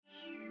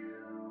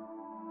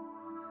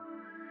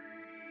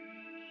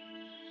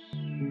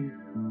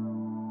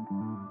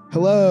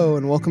Hello,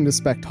 and welcome to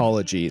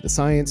Spectology, the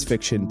science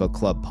fiction book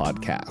club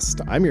podcast.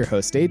 I'm your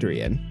host,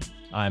 Adrian.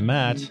 I'm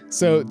Matt.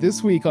 So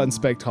this week on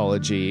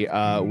Spectology,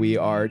 we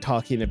are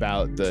talking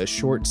about the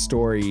short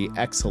story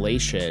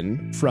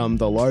Exhalation from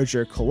the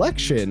larger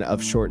collection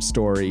of short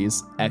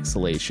stories,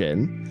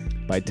 Exhalation,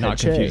 by Ted Not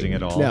Chiang. confusing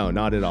at all. No,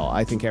 not at all.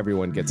 I think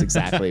everyone gets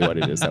exactly what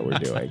it is that we're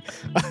doing.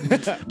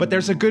 But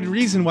there's a good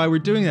reason why we're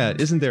doing that,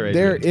 isn't there,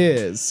 Adrian? There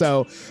is.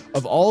 So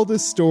of all the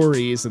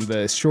stories in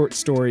the short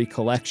story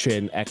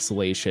collection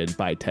Exhalation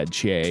by Ted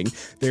Chiang,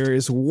 there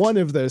is one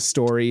of those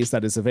stories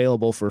that is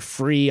available for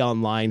free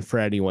online for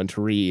anyone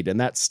to read. And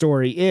that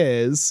story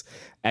is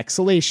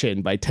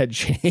Exhalation by Ted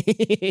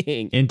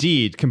Chiang.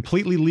 Indeed,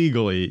 completely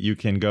legally, you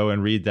can go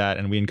and read that,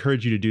 and we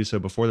encourage you to do so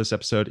before this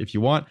episode if you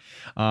want.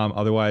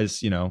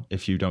 Otherwise,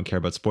 if you don't care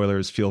about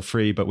spoilers, feel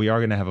free. But we are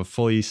going to have a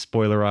fully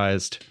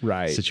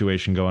spoilerized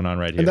situation going on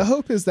right here. And the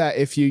hope is that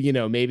if you,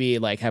 maybe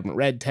like haven't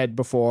read Ted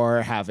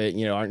before,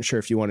 haven't, aren't sure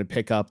if you want to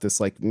pick up this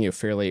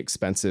fairly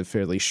expensive,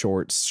 fairly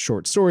short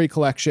story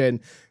collection,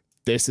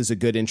 this is a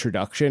good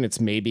introduction.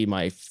 It's maybe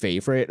my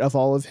favorite of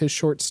all of his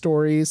short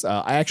stories.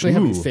 I actually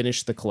haven't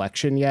finished the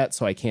collection yet,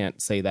 so I can't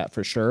say that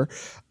for sure.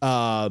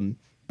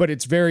 But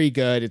it's very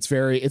good.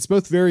 It's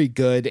both very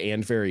good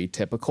and very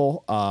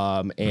typical.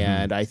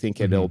 And I think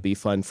it'll be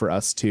fun for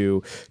us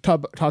to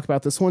talk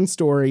about this one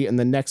story. And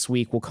then next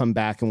week we'll come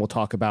back and we'll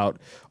talk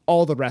about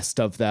all the rest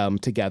of them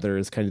together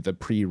as kind of the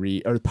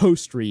pre-read or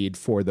post-read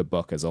for the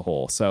book as a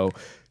whole. So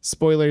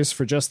spoilers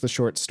for just the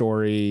short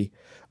story.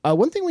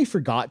 One thing we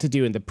forgot to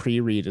do in the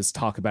pre-read is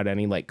talk about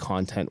any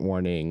content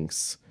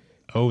warnings.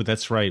 Oh,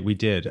 that's right. We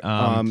did.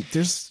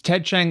 There's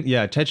Ted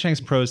Chiang's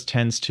prose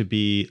tends to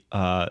be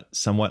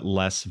somewhat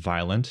less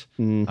violent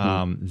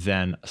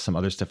than some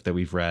other stuff that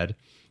we've read.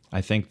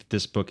 I think that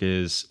this book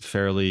is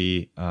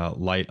fairly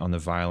light on the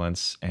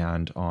violence,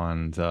 and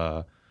on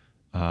the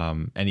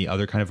any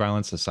other kind of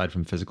violence aside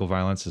from physical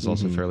violence is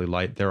also fairly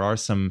light. There are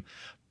some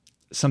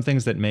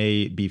things that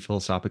may be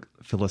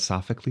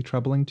philosophically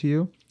troubling to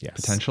you,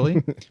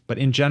 potentially. But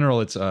in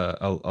general, it's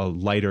a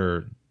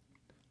lighter,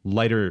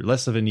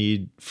 less of a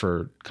need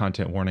for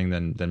content warning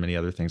than many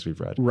other things we've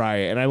read.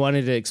 Right. And I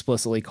wanted to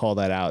explicitly call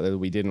that out, that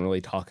we didn't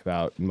really talk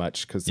about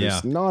much because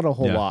there's not a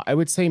whole lot. I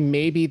would say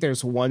maybe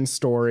there's one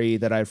story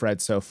that I've read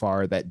so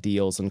far that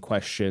deals in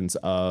questions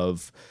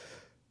of,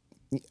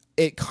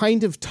 it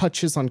kind of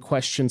touches on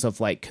questions of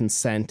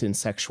consent in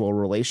sexual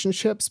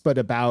relationships, but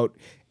about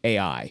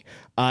AI.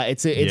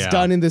 It's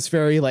done in this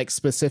very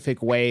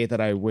specific way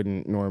that I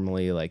wouldn't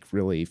normally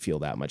really feel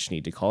that much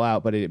need to call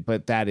out,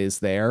 but that is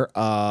there.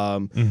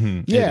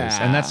 It is.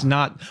 And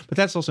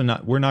that's also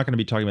not, we're not going to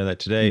be talking about that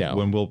today. No.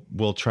 When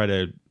we'll try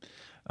to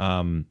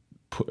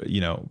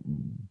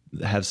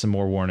have some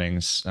more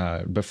warnings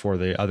before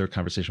the other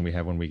conversation we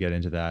have when we get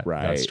into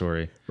that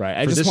story. Right.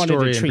 I just wanted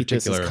to treat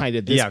this as kind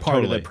of this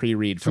part of the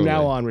pre-read. From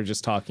now on, we're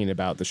just talking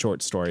about the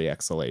short story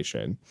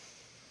Exhalation.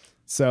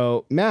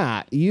 So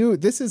Matt,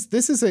 this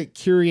is a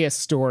curious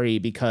story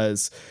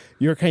because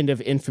you're kind of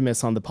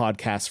infamous on the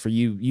podcast for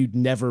you'd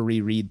never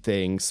reread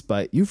things,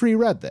 but you've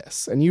reread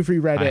this and you've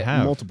reread it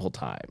multiple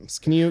times.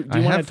 Do you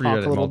want to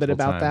talk a little bit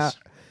about that?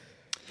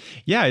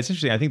 Yeah, it's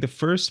interesting. I think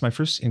my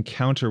first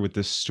encounter with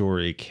this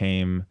story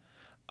came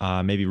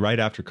maybe right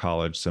after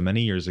college, so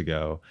many years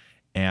ago,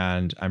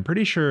 and I'm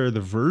pretty sure the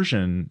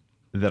version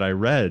that I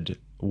read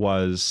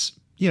was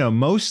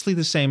mostly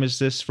the same as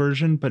this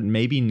version, but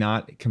maybe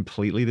not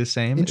completely the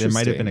same. There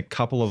might have been a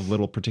couple of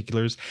little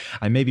particulars.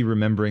 I may be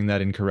remembering that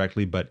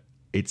incorrectly, but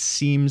it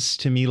seems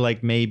to me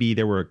like maybe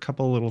there were a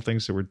couple of little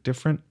things that were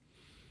different.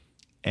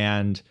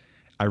 And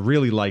I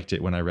really liked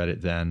it when I read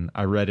it then.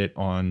 I read it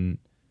on,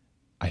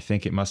 I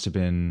think it must have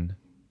been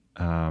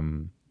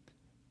some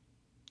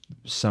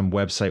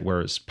website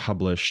where it's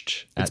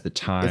published at the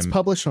time. It's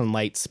published on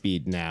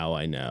Lightspeed now,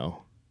 I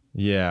know.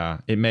 Yeah,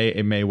 it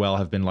may well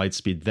have been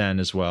Lightspeed then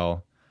as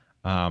well.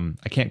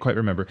 I can't quite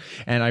remember.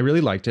 And I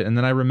really liked it. And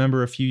then I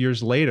remember a few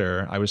years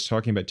later, I was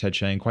talking about Ted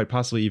Chiang, quite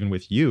possibly even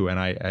with you. And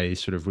I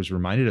sort of was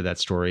reminded of that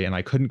story. And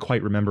I couldn't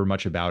quite remember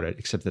much about it,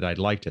 except that I'd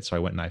liked it. So I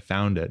went and I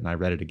found it and I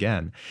read it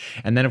again.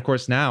 And then, of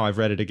course, now I've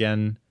read it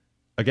again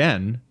for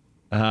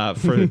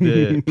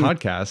the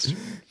podcast.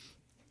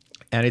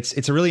 And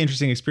it's a really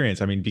interesting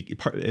experience. I mean,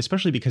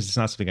 especially because it's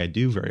not something I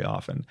do very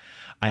often.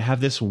 I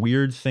have this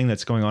weird thing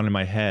that's going on in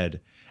my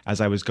head as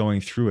I was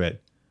going through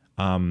it,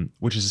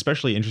 which is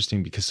especially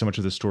interesting because so much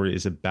of the story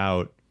is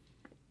about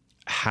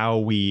how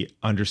we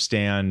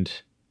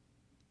understand,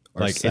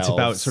 ourselves. It's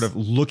about sort of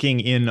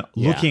looking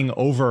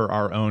over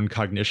our own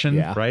cognition,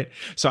 right?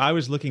 So I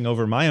was looking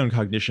over my own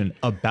cognition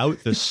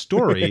about the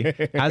story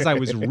as I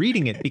was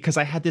reading it, because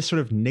I had this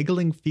sort of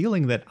niggling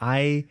feeling that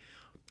I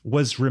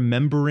was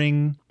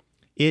remembering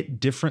it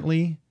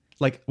differently.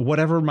 Like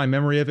whatever my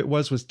memory of it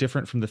was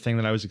different from the thing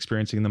that I was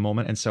experiencing in the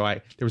moment. And so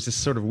there was this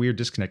sort of weird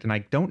disconnect, and I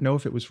don't know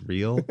if it was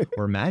real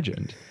or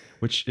imagined,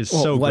 which is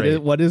great.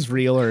 What does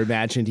real or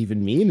imagined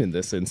even mean in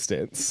this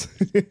instance?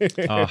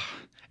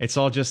 It's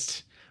all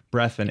just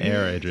breath and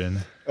air, Adrian.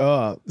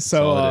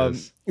 So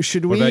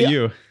should we? What about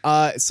you?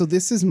 So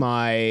this is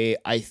my.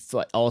 I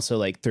thought also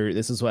like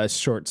this is a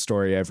short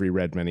story I've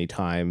reread many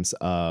times.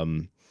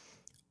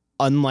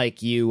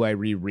 Unlike you, I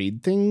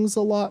reread things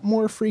a lot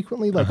more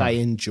frequently. Like I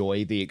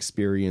enjoy the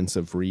experience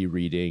of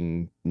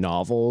rereading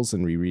novels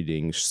and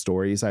rereading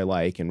stories I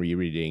like and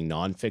rereading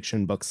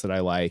nonfiction books that I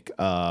like.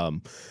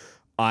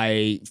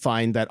 I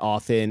find that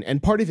often,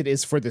 and part of it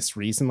is for this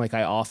reason, like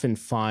I often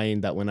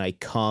find that when I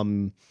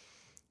come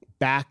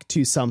back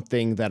to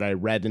something that I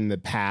read in the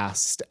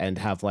past and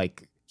have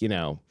like,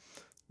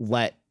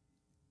 let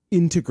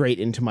integrate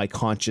into my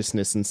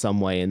consciousness in some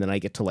way, and then I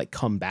get to like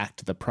come back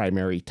to the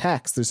primary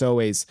text, there's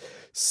always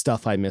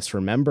stuff I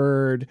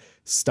misremembered,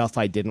 stuff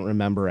I didn't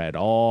remember at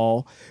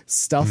all,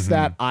 stuff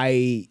that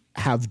I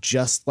have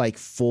just like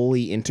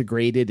fully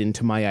integrated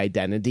into my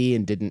identity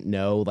and didn't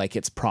know like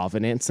its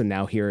provenance, and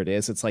now here it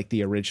is. It's like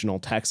the original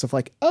text of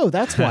like, oh,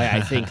 that's why I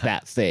think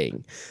that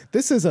thing.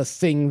 This is a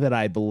thing that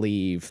I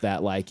believe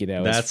that like,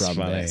 that's is from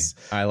funny. this.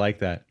 I like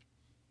that.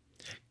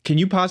 Can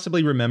you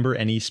possibly remember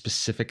any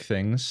specific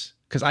things?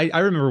 Because I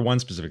remember one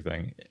specific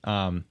thing.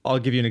 I'll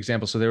give you an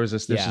example. So there's a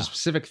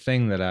specific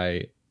thing that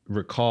I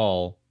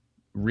recall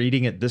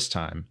reading it this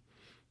time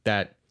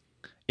that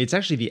it's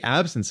actually the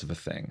absence of a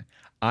thing.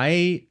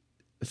 I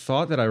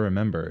thought that I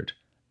remembered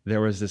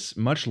there was this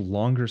much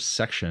longer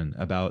section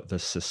about the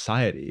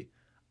society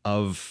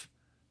of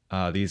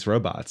these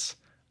robots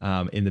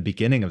in the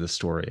beginning of the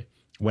story,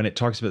 when it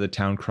talks about the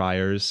town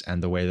criers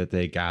and the way that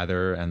they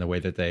gather and the way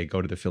that they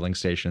go to the filling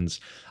stations.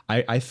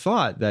 I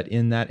thought that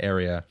in that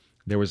area,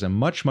 there was a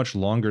much, much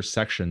longer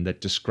section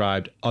that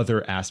described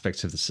other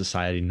aspects of the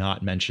society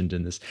not mentioned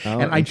in this.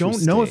 And I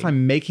don't know if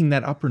I'm making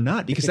that up or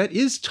not, because that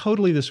is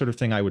totally the sort of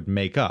thing I would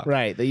make up.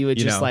 Right. That you would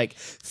just like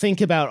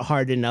think about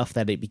hard enough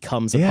that it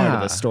becomes a part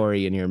of the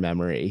story in your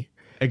memory.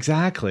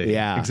 Exactly.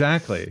 Yeah.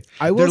 Exactly.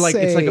 They're like,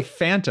 it's like a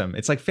phantom.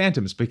 It's like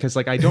phantoms, because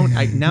like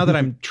now that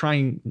I'm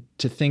trying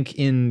to think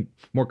in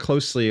more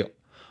closely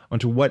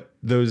onto what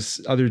those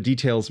other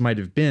details might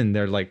have been,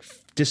 they're like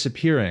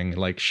disappearing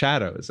like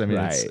shadows. I mean,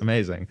 It's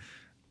amazing.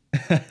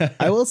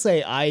 I will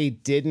say I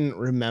didn't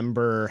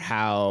remember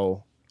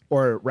how,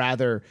 or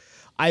rather,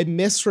 I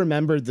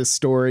misremembered the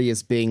story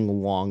as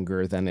being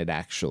longer than it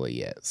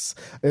actually is.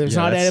 There's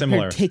not a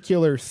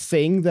particular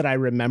thing that I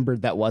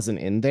remembered that wasn't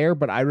in there,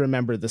 but I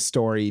remember the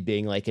story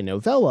being like a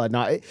novella.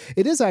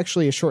 It is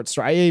actually a short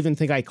story. I even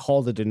think I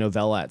called it a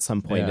novella at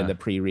some point in the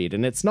pre-read,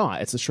 and it's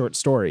not. It's a short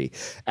story.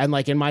 And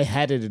like in my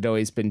head, it had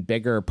always been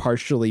bigger,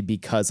 partially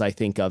because I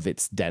think of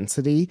its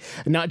density,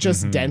 not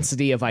just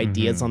density of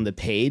ideas on the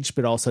page,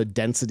 but also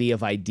density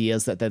of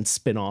ideas that then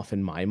spin off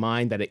in my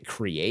mind that it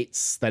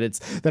creates,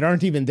 that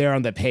aren't even there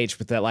on the page,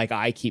 but that like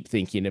I keep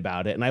thinking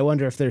about it. And I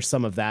wonder if there's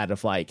some of that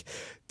of like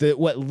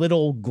what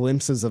little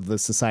glimpses of the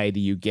society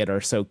you get are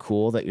so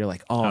cool that you're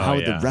like, how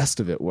would the rest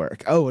of it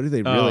work? What do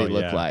they really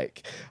look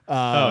like?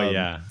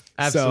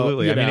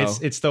 Absolutely. So, I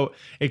mean,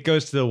 it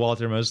goes to the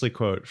Walter Mosley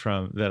quote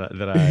from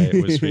that I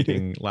was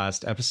reading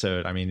last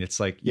episode. I mean, it's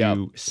like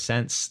you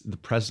sense the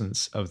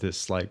presence of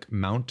this like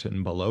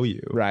mountain below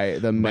you, right?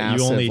 The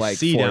massive, you only like,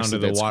 see down to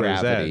the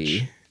water's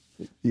gravity. Edge.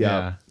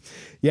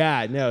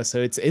 Yeah, no.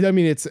 So it's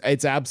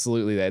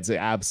absolutely that. It's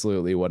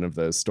absolutely one of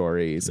those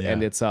stories,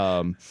 and it's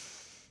I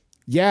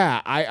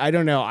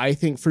don't know. I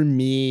think for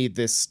me,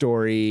 this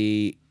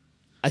story,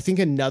 I think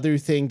another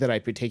thing that I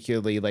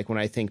particularly like when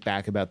I think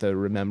back about the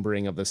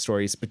remembering of the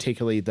stories,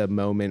 particularly the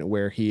moment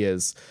where he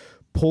is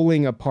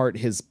pulling apart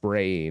his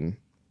brain,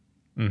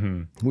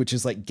 which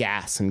is like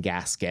gas and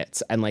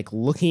gaskets, and like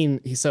looking.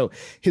 So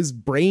his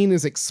brain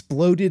is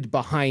exploded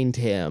behind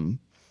him.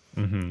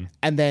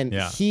 And then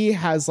he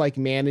has like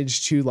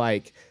managed to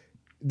like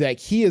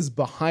he is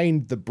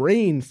behind the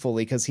brain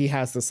fully because he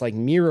has this like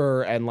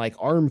mirror and like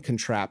arm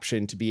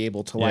contraption to be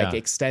able to like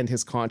extend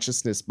his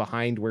consciousness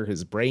behind where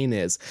his brain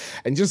is.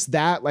 And just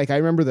that, like, I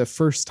remember the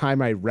first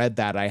time I read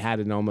that, I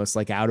had an almost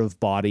like out of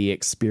body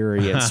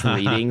experience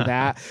reading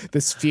that,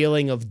 this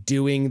feeling of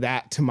doing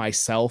that to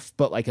myself,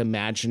 but like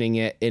imagining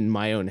it in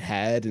my own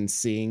head and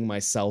seeing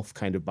myself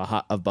kind of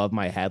above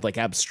my head, like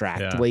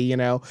abstractly,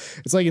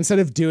 it's like, instead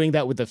of doing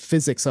that with the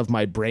physics of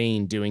my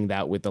brain, doing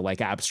that with the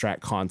like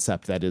abstract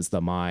concept that is the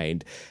mind.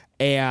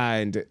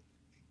 And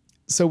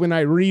so when I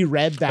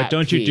reread that, but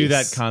don't you do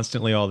that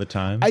constantly all the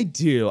time? I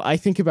do. I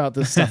think about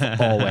this stuff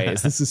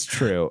always. This is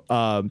true.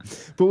 But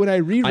when I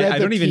reread, I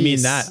don't even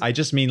mean that. I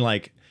just mean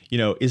like,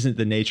 isn't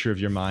the nature of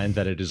your mind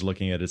that it is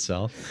looking at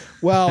itself?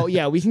 Well,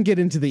 yeah, we can get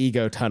into the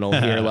ego tunnel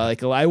here.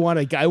 Like, I want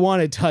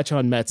to touch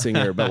on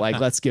Metzinger, but like,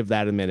 let's give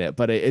that a minute.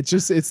 But it's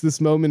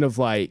this moment of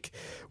like,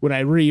 when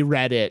I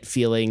reread it,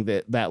 feeling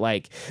that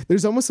like,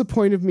 there's almost a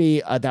point of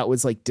me that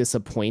was like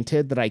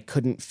disappointed that I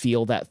couldn't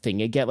feel that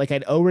thing again. Like,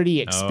 I'd already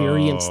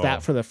experienced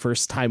that for the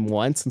first time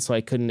once, and so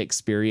I couldn't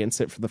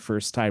experience it for the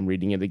first time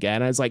reading it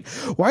again. I was like,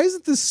 why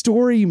isn't this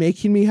story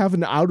making me have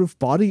an out of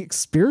body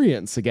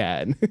experience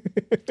again?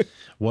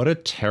 What a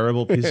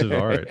terrible piece of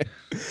art.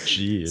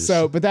 Jeez.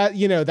 So, but that,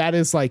 that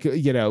is like,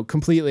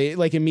 completely,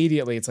 like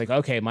immediately it's like,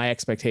 okay, my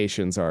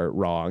expectations are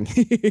wrong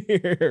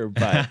here.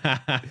 But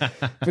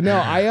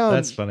no,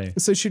 that's funny.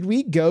 So should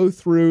we go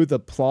through the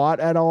plot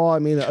at all? I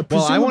mean,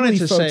 presumably I wanted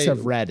to folks say,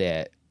 have read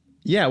it.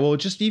 Yeah. Well,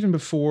 just even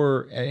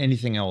before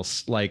anything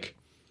else, like,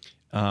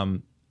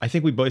 I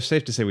think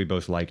safe to say we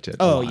both liked it.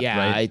 Oh, lot, yeah,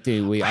 right? I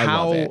do. I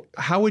love it.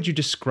 How would you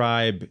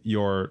describe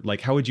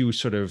how would you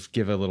sort of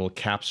give a little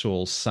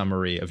capsule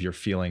summary of your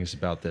feelings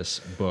about this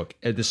book,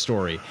 this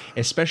story,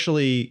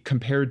 especially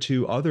compared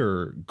to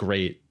other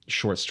great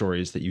short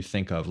stories that you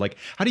think of? Like,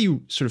 how do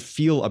you sort of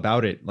feel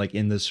about it, like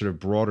in this sort of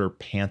broader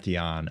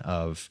pantheon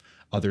of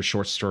other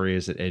short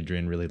stories that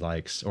Adrian really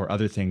likes, or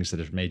other things that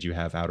have made you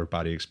have outer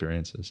body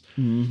experiences?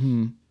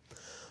 Mm-hmm.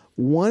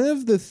 One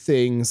of the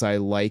things I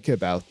like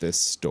about this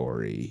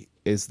story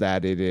is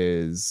that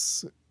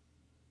it's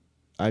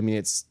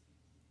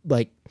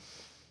like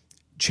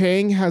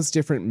Chang has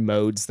different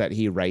modes that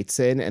he writes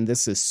in, and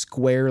this is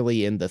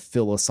squarely in the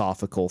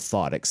philosophical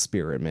thought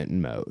experiment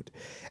mode.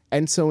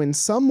 And so in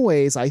some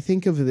ways, I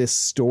think of this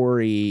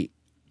story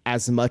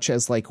as much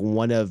as like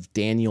one of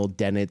Daniel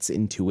Dennett's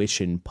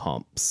intuition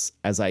pumps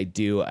as I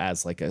do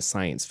as like a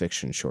science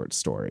fiction short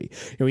story.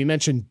 We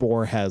mentioned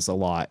Borges a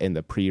lot in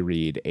the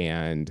pre-read,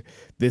 and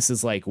this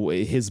is like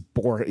his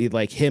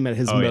like him at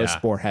his most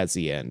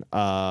Borgesian.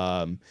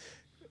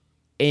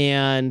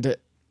 And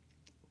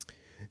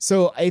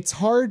so it's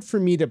hard for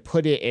me to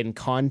put it in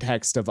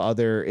context of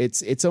other.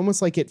 It's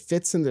almost like it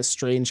fits in the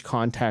strange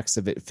context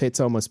of it fits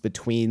almost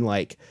between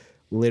like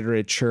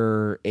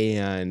literature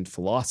and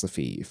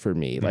philosophy for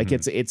me. Mm-hmm. Like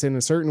it's in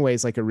a certain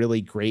ways like a really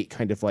great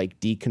kind of like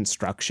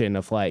deconstruction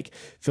of like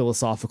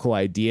philosophical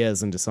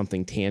ideas into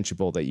something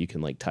tangible that you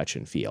can like touch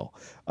and feel.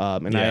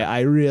 I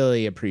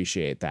really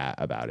appreciate that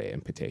about it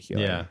in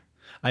particular. Yeah,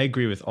 I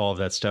agree with all of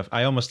that stuff.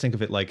 I almost think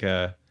of it like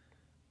a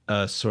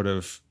sort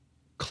of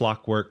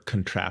clockwork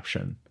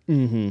contraption,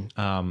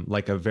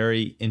 like a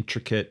very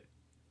intricate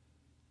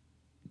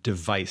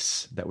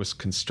device that was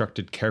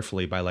constructed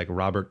carefully by like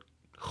Robert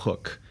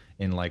Hooke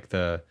in like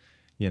the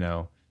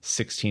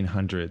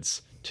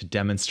 1600s to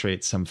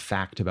demonstrate some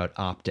fact about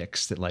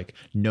optics that like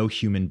no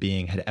human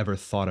being had ever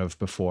thought of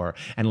before,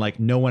 and like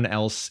no one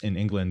else in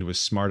England was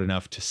smart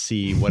enough to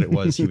see what it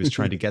was he was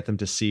trying to get them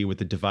to see with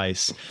the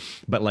device.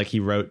 But like he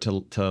wrote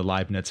to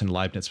Leibniz, and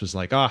Leibniz was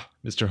like,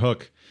 Mr.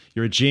 Hooke,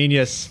 you're a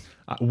genius.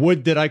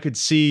 Would that I could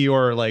see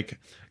your like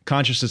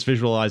consciousness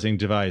visualizing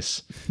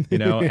device,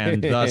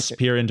 and thus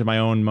peer into my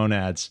own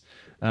monads.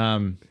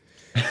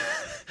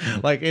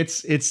 Like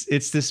it's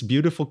this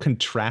beautiful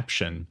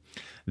contraption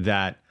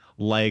that,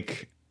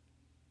 like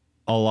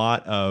a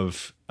lot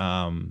of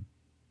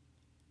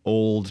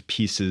old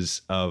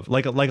pieces of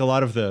like a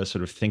lot of the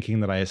sort of thinking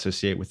that I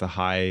associate with the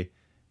high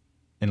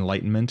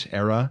Enlightenment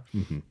era,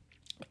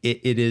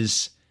 it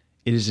is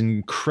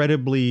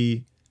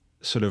incredibly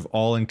sort of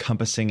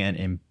all-encompassing and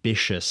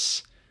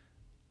ambitious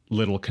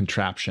little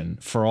contraption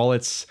for all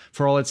its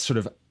sort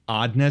of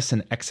oddness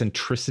and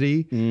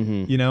eccentricity,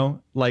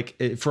 like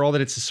for all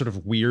that it's a sort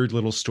of weird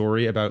little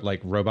story about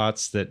like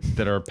robots that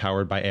are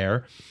powered by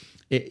air.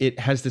 It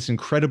has this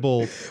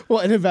incredible... Well,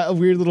 and about a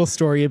weird little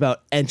story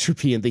about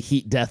entropy and the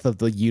heat death of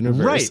the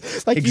universe.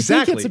 Right. Like, you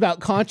think it's about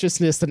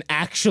consciousness, and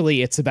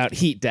actually it's about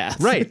heat death.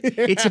 Right.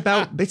 It's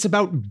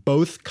about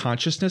both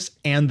consciousness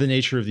and the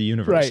nature of the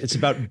universe. Right. It's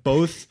about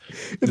both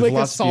the like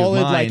philosophy a solid,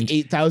 of mind like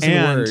 8,000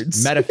 and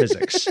words.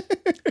 metaphysics.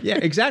 Yeah,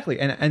 exactly.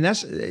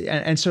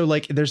 And so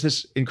like there's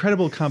this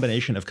incredible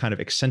combination of kind of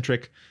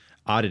eccentric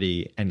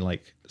oddity and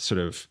like sort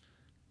of,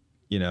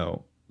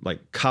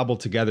 like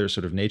cobbled together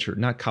sort of nature,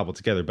 not cobbled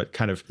together, but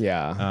kind of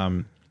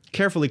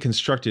carefully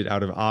constructed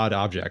out of odd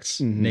objects,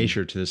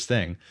 nature to this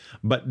thing.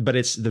 But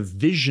it's the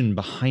vision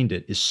behind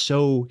it is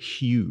so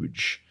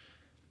huge,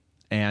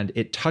 and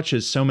it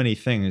touches so many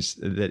things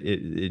that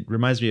it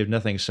reminds me of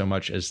nothing so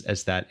much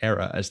as that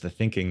era, as the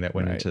thinking that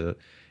went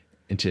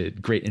into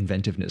great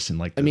inventiveness in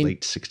like the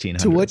late 1600s.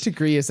 To what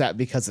degree is that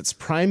because it's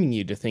priming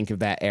you to think of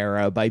that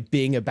era by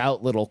being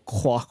about little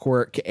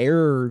clockwork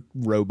air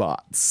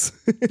robots?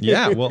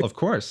 Yeah, well, of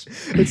course.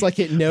 It's like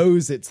it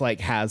knows it's like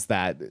has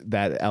that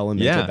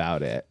element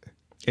about it.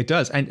 It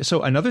does. And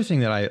so another thing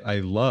that I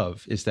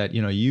love is that,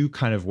 you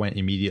kind of went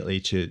immediately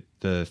to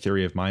the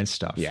theory of mind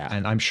stuff. Yeah.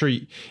 And I'm sure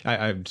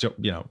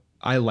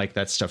I like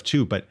that stuff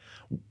too, but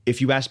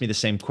if you ask me the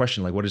same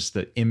question, like what is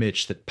the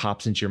image that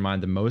pops into your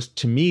mind the most?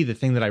 To me, the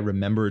thing that I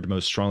remembered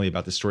most strongly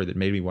about the story that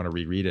made me want to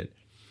reread it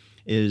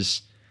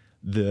is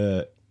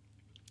the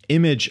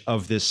image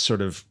of this sort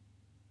of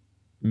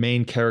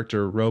main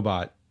character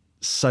robot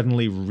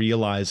suddenly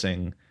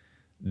realizing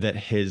that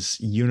his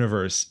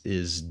universe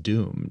is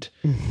doomed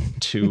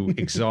to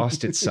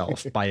exhaust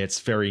itself by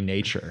its very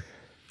nature.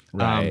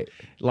 Right.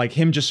 Like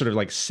him just sort of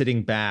like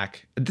sitting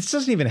back. This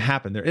doesn't even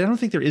happen. I don't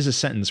think there is a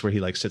sentence where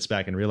he like sits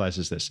back and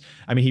realizes this.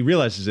 I mean, he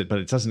realizes it, but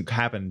it doesn't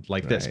happen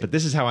like this. But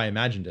this is how I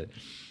imagined it.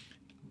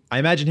 I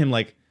imagine him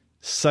like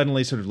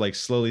suddenly sort of like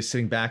slowly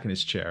sitting back in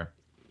his chair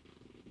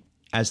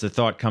as the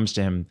thought comes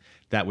to him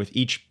that with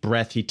each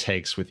breath he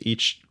takes, with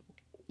each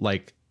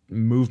like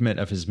movement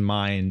of his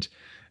mind,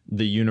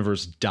 the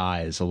universe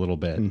dies a little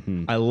bit.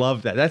 I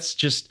love that.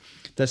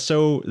 That's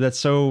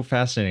so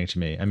fascinating to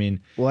me. I mean,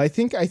 well, I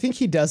think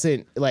he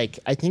doesn't like,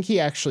 I think he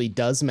actually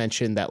does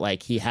mention that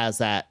like he has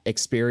that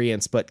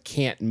experience, but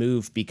can't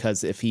move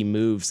because if he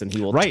moves then he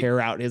will tear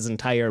out his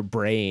entire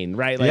brain.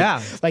 Right.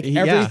 Like,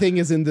 everything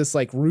is in this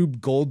like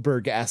Rube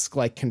Goldberg-esque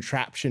like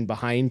contraption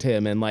behind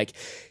him. And like,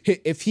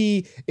 if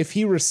he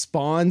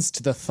responds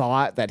to the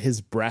thought that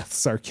his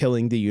breaths are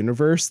killing the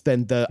universe,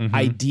 then the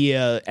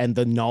idea and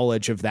the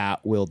knowledge of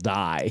that will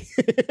die.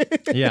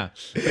 Yeah.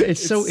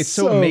 It's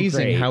so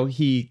amazing great. how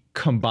he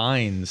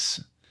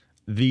combines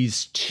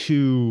these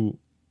two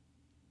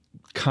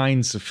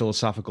kinds of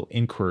philosophical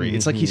inquiry.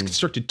 It's like he's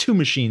constructed two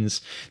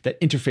machines that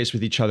interface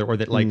with each other, or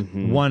that like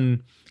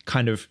one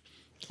kind of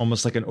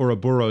almost like an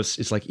Ouroboros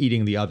is like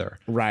eating the other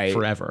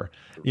forever.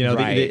 You know,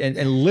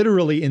 and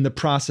literally in the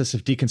process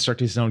of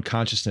deconstructing his own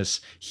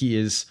consciousness, he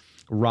is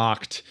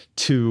rocked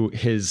to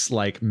his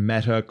like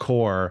meta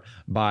core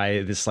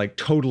by this like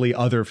totally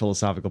other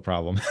philosophical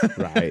problem.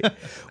 Right.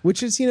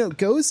 Which is, you know,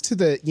 goes to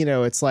the, you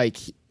know, it's like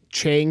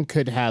Chang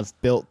could have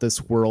built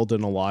this world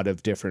in a lot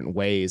of different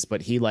ways,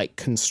 but he like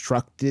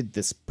constructed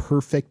this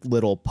perfect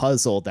little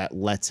puzzle that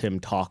lets him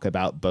talk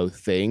about both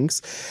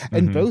things.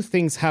 And both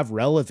things have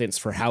relevance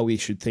for how we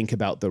should think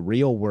about the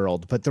real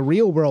world. But the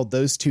real world,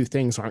 those two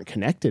things aren't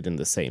connected in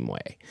the same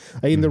way.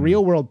 Like in the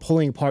real world,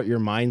 pulling apart your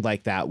mind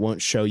like that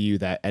won't show you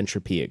that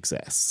entropy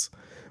exists.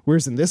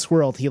 Whereas in this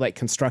world, he like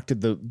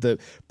constructed the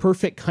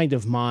perfect kind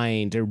of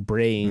mind or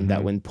brain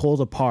that when pulled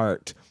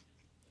apart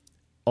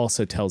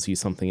also tells you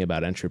something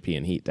about entropy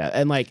and heat death.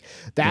 And like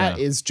that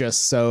is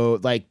just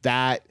so like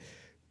that,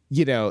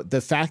 you know,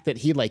 the fact that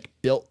he like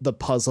built the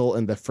puzzle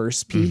in the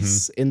first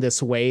piece in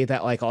this way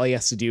that like all he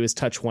has to do is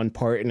touch one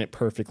part and it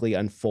perfectly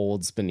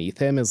unfolds beneath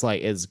him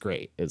is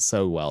great. It's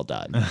so well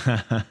done.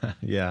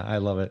 Yeah, I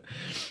love it.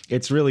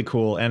 It's really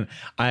cool. And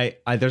I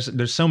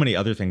there's so many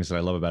other things that I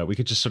love about it. We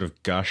could just sort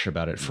of gush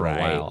about it for a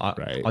while.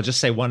 I'll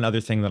just say one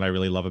other thing that I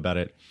really love about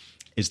it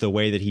is the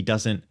way that he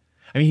doesn't,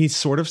 I mean, he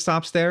sort of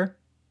stops there.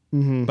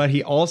 But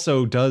he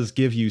also does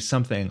give you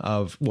something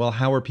of, well,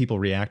 how are people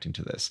reacting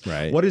to this?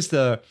 Right. What is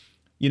the,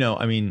 you know,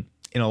 I mean,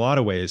 in a lot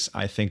of ways,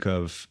 I think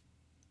of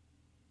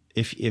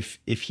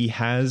if he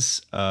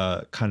has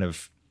a kind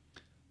of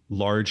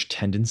large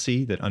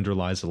tendency that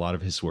underlies a lot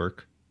of his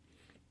work,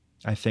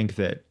 I think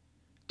that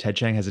Ted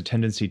Chiang has a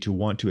tendency to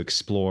want to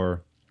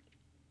explore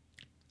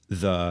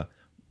the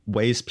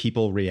ways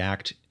people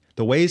react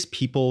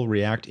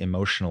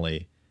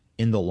emotionally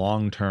in the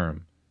long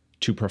term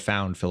to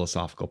profound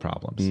philosophical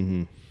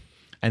problems.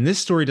 And this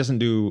story doesn't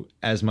do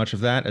as much of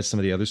that as some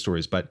of the other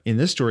stories. But in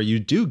this story, you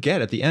do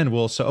get at the end,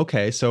 well,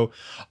 so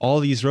all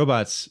these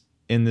robots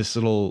in this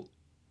little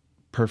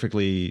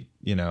perfectly,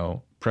 you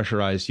know,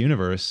 pressurized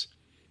universe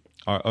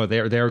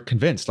they're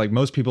convinced. Like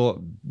most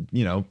people,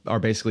 you know, are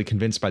basically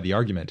convinced by the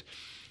argument.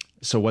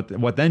 So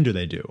what then do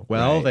they do?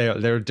 Well,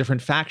 there are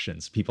different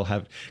factions. People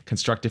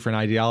construct different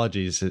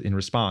ideologies in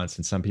response,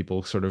 and some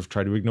people sort of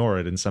try to ignore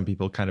it, and some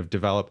people kind of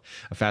develop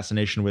a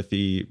fascination with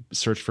the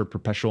search for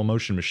perpetual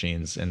motion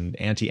machines and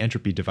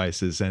anti-entropy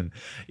devices, and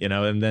you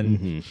know, and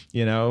then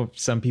you know,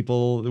 some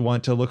people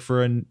want to look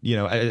for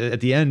at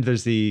the end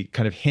there's the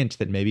kind of hint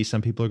that maybe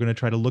some people are going to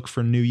try to look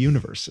for new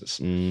universes.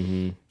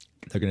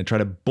 They're going to try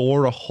to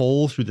bore a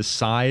hole through the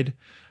side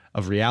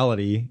of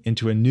reality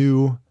into a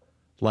new,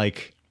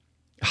 like,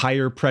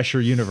 higher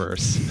pressure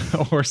universe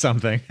or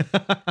something.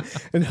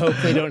 And hope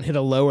they don't hit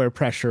a lower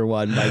pressure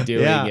one by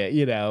doing it,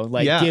 you know,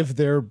 like give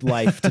their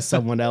life to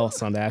someone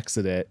else on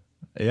accident.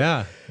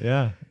 No,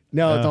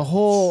 the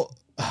whole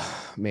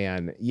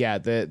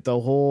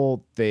the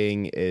whole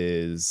thing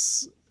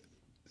is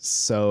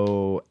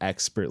so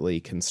expertly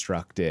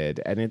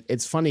constructed. And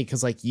it's funny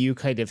because like you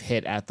kind of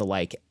hit at the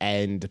like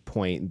end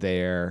point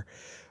there,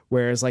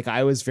 whereas like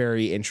I was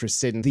very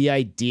interested in the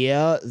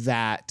idea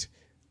that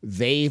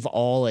they've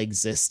all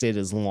existed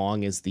as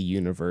long as the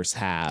universe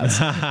has,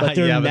 but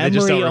their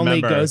memory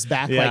only goes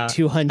back like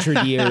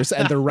 200 years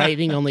and the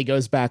writing only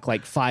goes back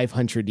like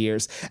 500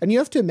 years. And you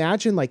have to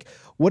imagine, like,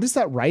 what does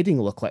that writing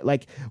look like?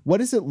 Like, what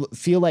does it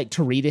feel like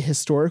to read a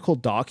historical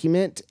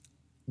document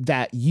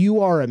that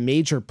you are a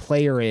major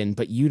player in,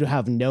 but you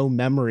have no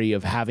memory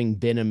of having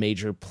been a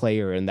major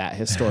player in that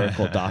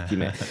historical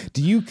document?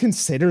 Do you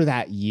consider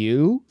that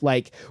you?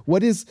 Like,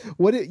 what are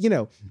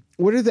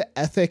the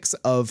ethics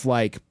of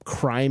like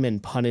crime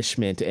and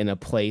punishment in a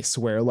place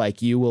where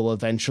like you will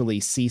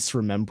eventually cease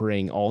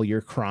remembering all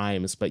your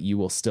crimes, but you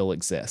will still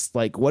exist?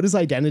 Like, what does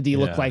identity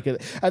look like?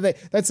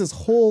 That's this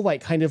whole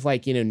like kind of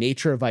like, you know,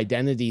 nature of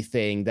identity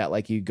thing that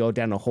like you go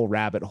down a whole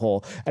rabbit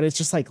hole, and it's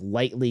just like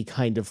lightly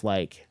kind of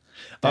like,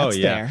 that's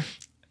there.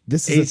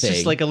 This is it's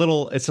just like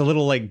it's a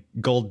little like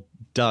gold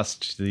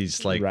dust.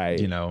 These like,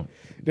 you know,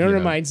 it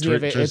reminds me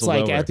of it. It's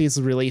like over at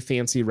these really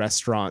fancy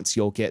restaurants,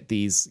 you'll get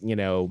these, you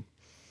know,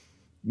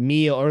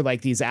 meal or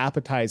like these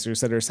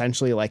appetizers that are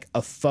essentially like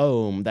a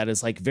foam that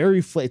is like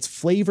very it's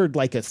flavored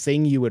like a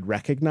thing you would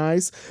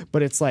recognize,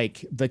 but it's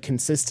like the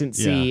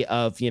consistency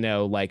of, you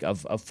know, like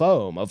of a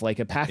foam, of like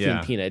a packing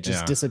peanut. It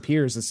just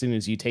disappears as soon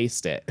as you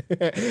taste it.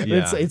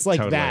 It's like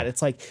totally. That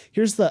it's like,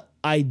 here's the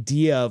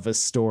idea of a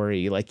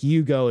story, like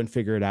you go and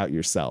figure it out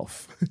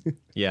yourself.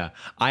 Yeah,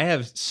 I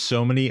have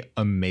so many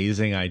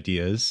amazing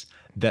ideas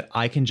that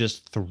I can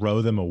just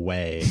throw them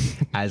away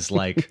as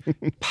like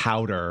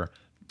powder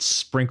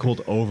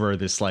sprinkled over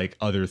this like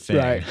other thing.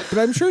 Right. But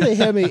I'm sure to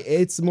him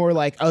it's more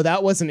like, oh,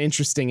 that wasn't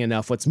interesting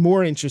enough. What's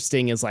more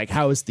interesting is like,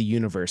 how is the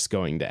universe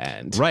going to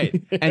end?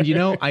 Right. And you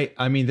know,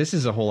 I mean, this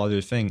is a whole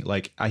other thing.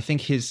 Like, I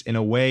think his, in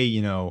a way,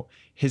 you know,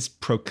 his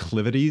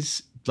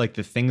proclivities, like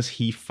the things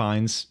he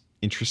finds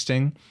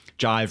interesting,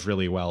 jive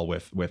really well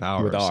with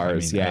ours. With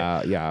ours.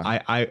 I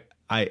mean,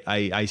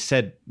 I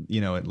said,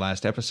 you know, in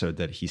last episode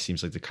that he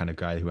seems like the kind of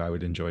guy who I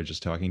would enjoy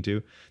just talking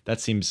to.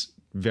 That seems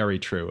very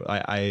true.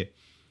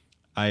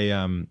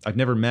 I've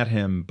never met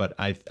him, but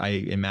I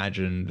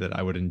imagine that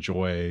I would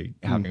enjoy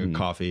having a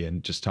coffee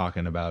and just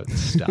talking about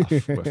stuff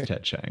with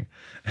Ted Chiang.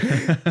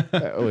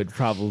 That would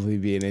probably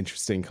be an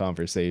interesting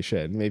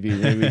conversation. Maybe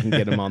we can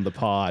get him on the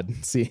pod.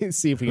 See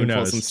if we can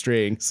pull some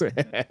strings.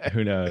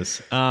 Who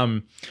knows?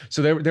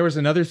 So there was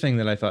another thing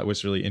that I thought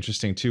was really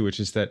interesting too,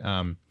 which is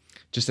that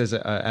just as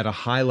at a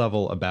high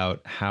level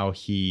about how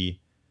he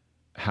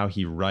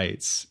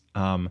writes,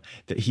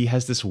 that he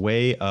has this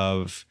way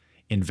of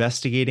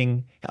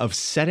investigating, of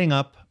setting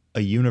up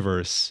a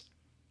universe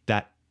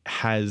that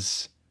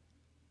has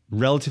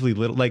relatively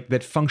little, like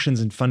that functions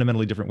in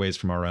fundamentally different ways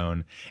from our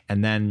own,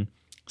 and then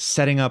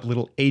setting up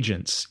little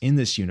agents in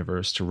this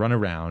universe to run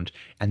around,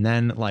 and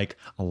then like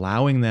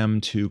allowing them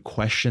to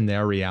question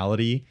their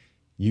reality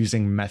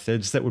using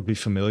methods that would be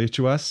familiar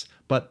to us,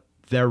 but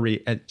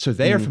so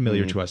they are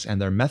familiar to us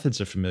and their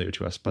methods are familiar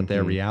to us, but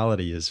their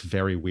reality is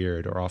very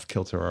weird or off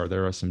kilter, or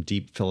there are some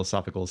deep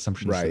philosophical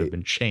assumptions that have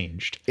been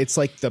changed. It's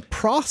like the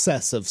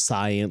process of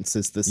science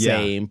is the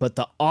same, but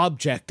the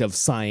object of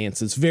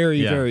science is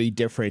very, very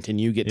different, and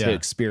you get to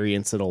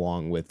experience it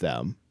along with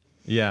them.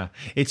 Yeah.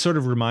 It sort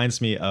of reminds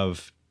me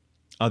of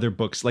other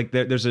books. Like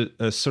there's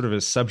a sort of a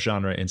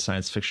subgenre in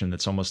science fiction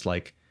that's almost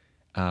like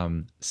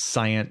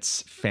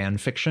science fan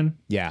fiction.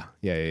 Yeah.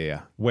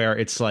 Where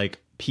it's like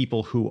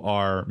people who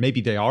are, maybe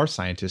they are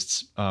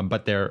scientists,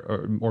 but they're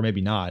or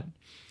maybe not,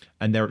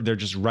 and they're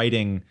just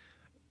writing,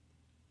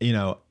 you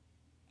know,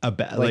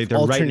 about like they're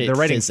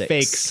writing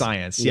fake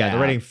science. Yeah, they're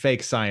writing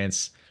fake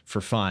science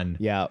for fun.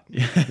 Yeah.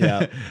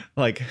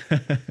 Like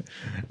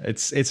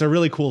it's a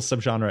really cool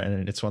subgenre,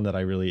 and it's one that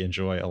I really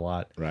enjoy a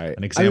lot. Right.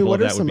 An example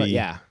of that would be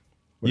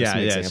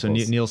yeah. So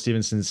Neil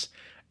Stephenson's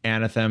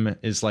Anathem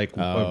is like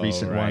a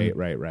recent one.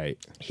 Right.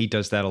 He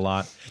does that a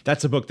lot.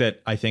 That's a book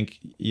that I think,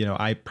 you know,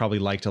 I probably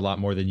liked a lot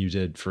more than you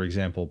did, for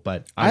example,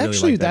 but I really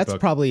like that that's book.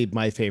 Probably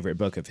my favorite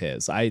book of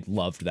his. I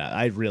loved that.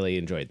 I really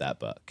enjoyed that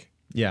book.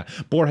 Yeah.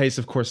 Borges,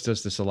 of course,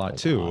 does this a lot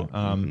too.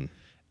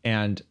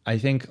 And I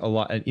think a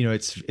lot, you know,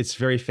 it's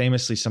very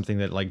famously something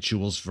that like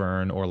Jules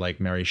Verne or like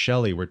Mary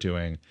Shelley were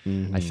doing.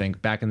 I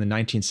think back in the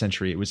 19th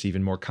century, it was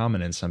even more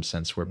common in some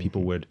sense, where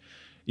people would,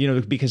 you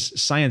know, because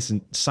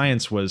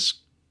science was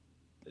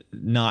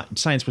not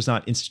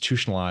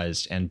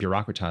institutionalized and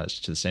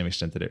bureaucratized to the same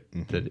extent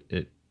that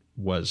it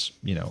was,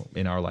 you know,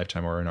 in our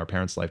lifetime or in our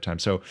parents' lifetime.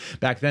 So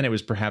back then it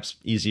was perhaps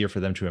easier for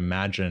them to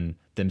imagine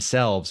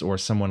themselves or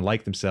someone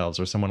like themselves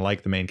or someone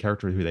like the main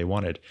character who they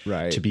wanted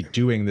to be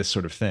doing this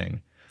sort of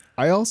thing.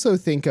 I also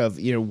think of,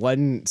 you know,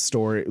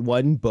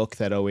 one book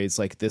that always,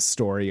 like, this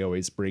story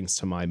always brings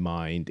to my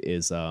mind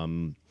is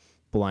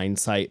Blind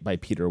Sight by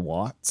Peter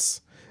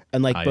Watts.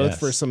 And like both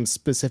for some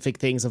specific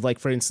things of like,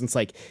 for instance,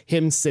 like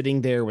him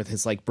sitting there with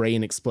his like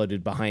brain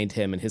exploded behind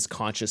him and his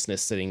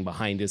consciousness sitting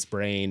behind his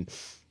brain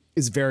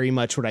is very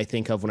much what I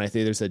think of when I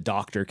think there's a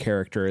doctor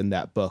character in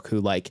that book who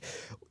like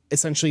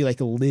essentially like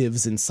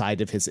lives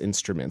inside of his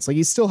instruments. Like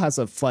he still has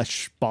a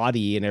flesh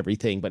body and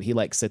everything, but he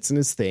like sits in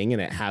his thing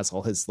and it has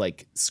all his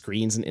like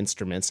screens and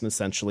instruments. And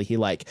essentially he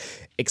like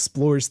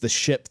explores the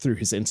ship through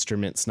his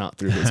instruments, not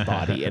through his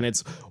body. And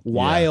it's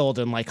wild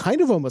and like kind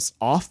of almost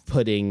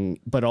off-putting,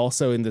 but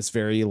also in this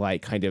very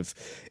like kind of,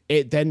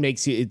 it then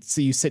makes you,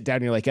 so you sit down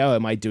and you're like, oh,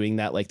 am I doing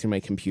that like through my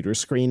computer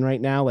screen right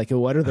now? Like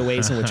what are the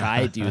ways in which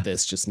I do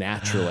this just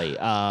naturally?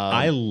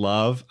 I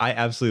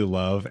absolutely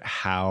love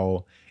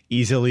how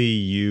easily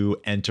you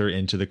enter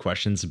into the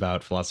questions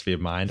about philosophy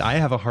of mind. I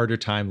have a harder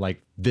time like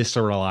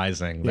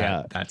visceralizing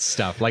that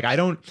stuff. Like I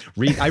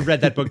read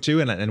that book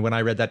too, and when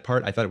I read that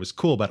part I thought it was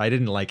cool, but I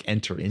didn't like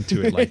enter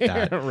into it like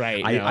that.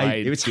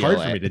 Right. It's hard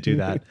for me to do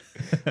that.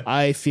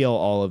 I feel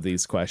all of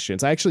these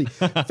questions. I actually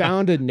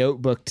found a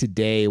notebook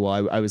today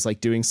while I was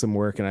like doing some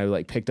work, and I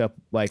like picked up,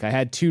 like I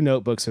had two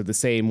notebooks are the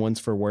same,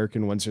 one's for work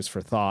and one's just for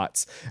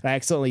thoughts. And I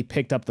accidentally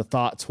picked up the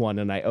thoughts one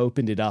and I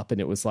opened it up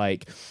and it was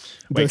like,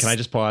 wait, can I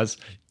just pause?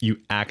 You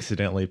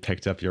accidentally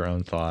picked up your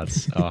own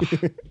thoughts. Oh.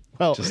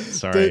 Well,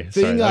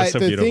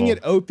 the thing it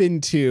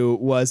opened to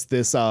was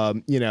this,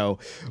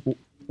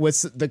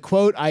 was the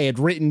quote I had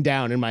written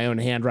down in my own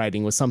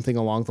handwriting was something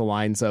along the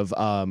lines of,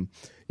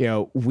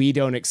 we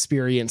don't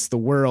experience the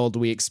world,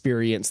 we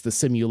experience the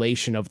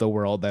simulation of the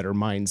world that our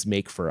minds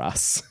make for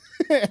us.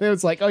 And it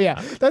was like, oh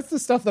yeah, that's the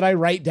stuff that I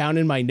write down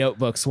in my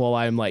notebooks while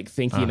I'm like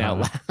thinking out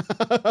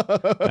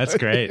loud. That's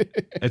great.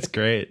 That's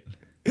great.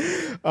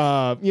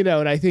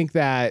 And I think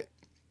that,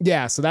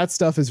 yeah, so that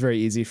stuff is very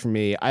easy for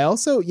me. I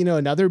also,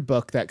 another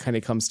book that kind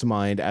of comes to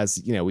mind,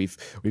 as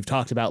we've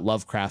talked about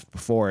Lovecraft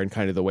before and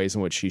kind of the ways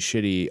in which he's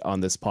shitty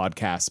on this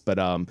podcast, but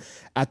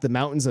At the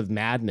Mountains of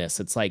Madness,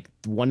 it's like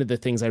one of the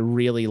things I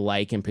really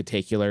like in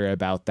particular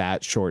about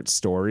that short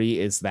story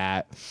is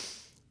that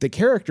the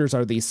characters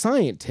are these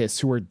scientists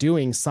who are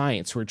doing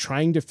science, who are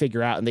trying to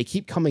figure out, and they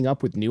keep coming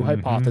up with new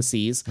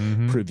hypotheses,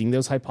 proving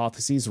those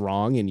hypotheses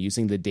wrong, and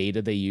using the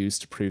data they use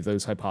to prove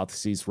those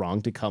hypotheses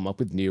wrong to come up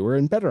with newer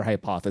and better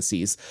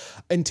hypotheses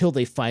until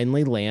they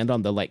finally land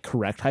on the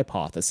correct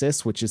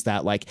hypothesis, which is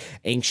that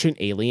ancient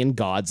alien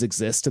gods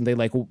exist, and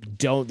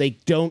they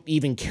don't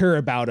even care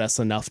about us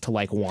enough to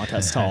want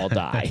us to all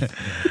die.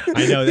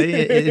 I know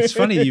it's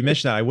funny you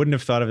mentioned that. I wouldn't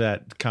have thought of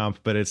that comp,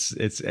 but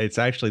it's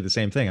actually the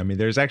same thing. I mean,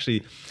 there's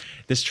actually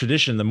this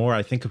tradition, the more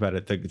I think about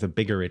it, the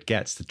bigger it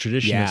gets. The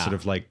tradition of sort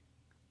of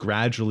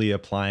gradually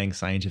applying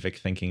scientific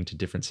thinking to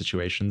different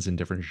situations in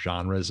different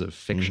genres of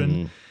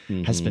fiction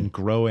has been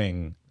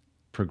growing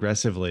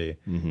progressively,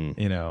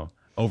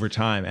 over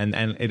time.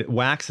 And it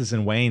waxes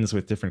and wanes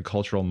with different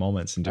cultural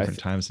moments in different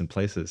times and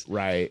places.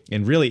 Right.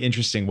 In really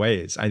interesting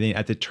ways. I think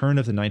at the turn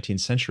of the 19th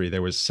century,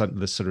 there was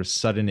this sort of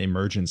sudden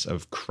emergence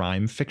of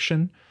crime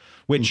fiction,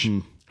 which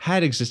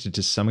had existed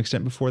to some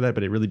extent before that,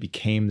 but it really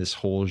became this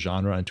whole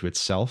genre unto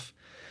itself.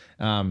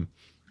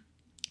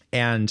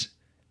 And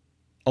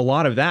a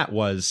lot of that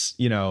was,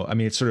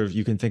 it's sort of,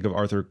 you can think of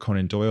Arthur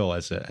Conan Doyle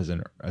as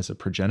a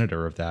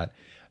progenitor of that.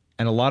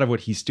 And a lot of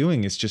what he's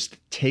doing is just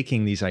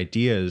taking these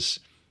ideas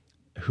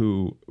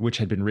which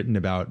had been written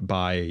about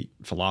by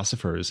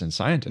philosophers and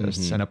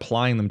scientists and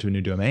applying them to a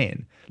new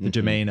domain, the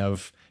domain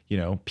of,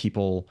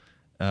 people,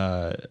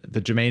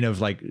 the domain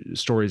of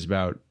stories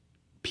about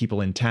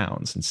people in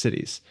towns and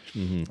cities.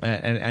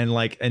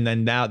 And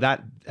then now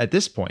that at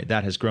this point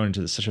that has grown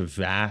into such a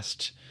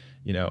vast,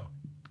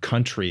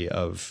 country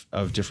of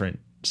different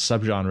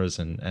subgenres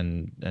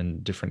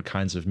and different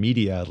kinds of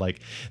media,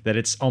 that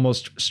it's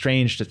almost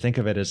strange to think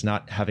of it as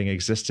not having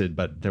existed,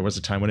 but there was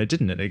a time when it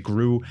didn't, and it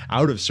grew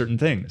out of certain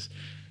things.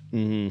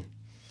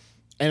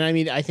 And I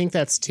mean, I think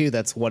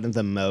that's one of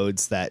the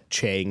modes that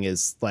Chang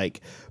is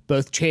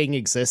both Chang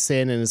exists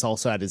in and is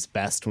also at his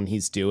best when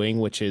he's doing,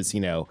 which is,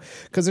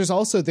 because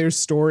there's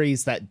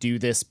stories that do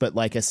this, but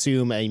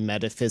assume a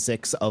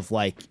metaphysics of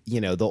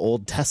the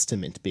Old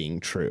Testament being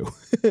true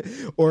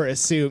or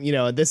assume,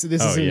 this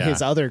is in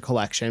his other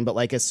collection,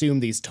 but assume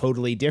these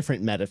totally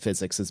different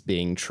metaphysics as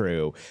being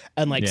true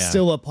and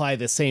still apply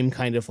the same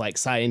kind of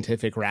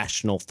scientific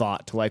rational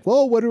thought to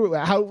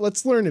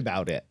let's learn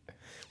about it.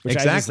 Which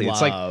exactly. I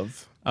just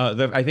love.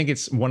 I think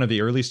it's one of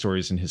the early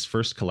stories in his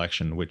first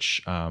collection,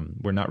 which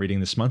we're not reading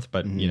this month,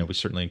 but we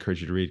certainly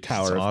encourage you to read.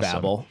 Tower of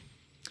Babel.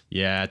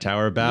 Yeah,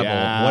 Tower of Babel.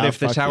 Yeah, what if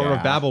the Tower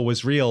of Babel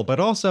was real, but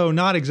also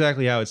not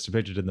exactly how it's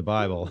depicted in the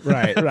Bible?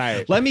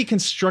 Right. Let me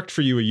construct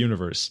for you a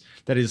universe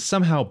that is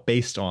somehow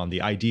based on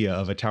the idea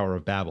of a Tower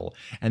of Babel,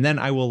 and then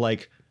I will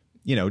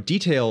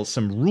detail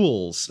some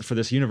rules for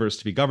this universe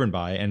to be governed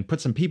by and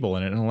put some people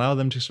in it and allow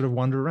them to sort of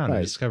wander around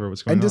and discover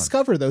what's going on. And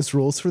discover those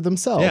rules for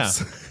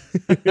themselves.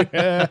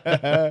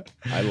 Yeah.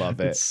 I love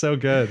it. It's so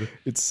good.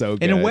 It's so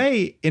good.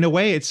 In a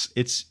way,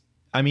 it's,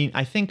 I mean,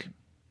 I think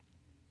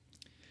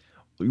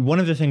one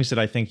of the things that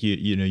I think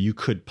you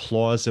could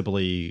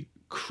plausibly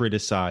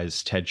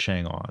criticize Ted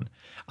Chiang on.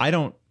 I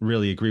don't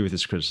really agree with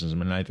his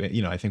criticism, and I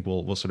think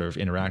we'll sort of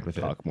interact with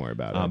Talk more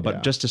about it.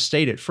 But just to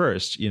state it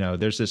first,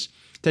 there's this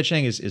Ted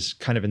Chiang is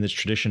kind of in this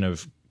tradition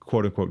of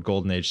quote unquote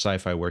golden age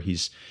sci-fi where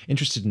he's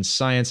interested in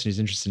science and he's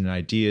interested in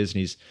ideas and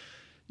he's,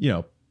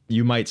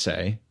 you might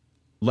say,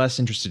 less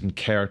interested in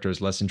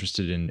characters, less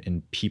interested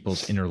in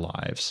people's inner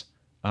lives.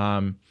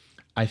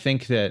 I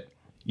think that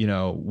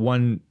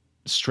one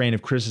strain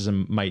of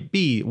criticism might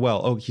be,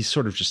 he's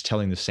sort of just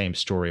telling the same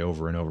story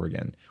over and over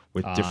again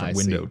with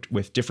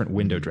different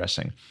window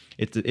dressing.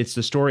 It's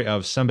the story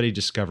of somebody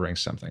discovering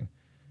something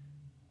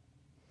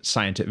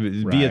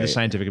via the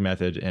scientific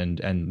method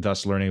and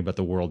thus learning about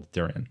the world that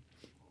they're in.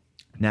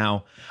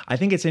 Now, I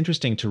think it's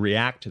interesting to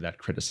react to that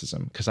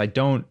criticism because I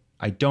don't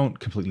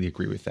completely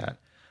agree with that.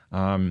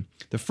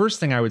 The first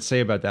thing I would say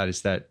about that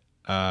is that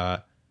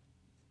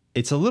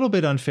it's a little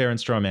bit unfair and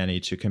strawman-y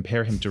to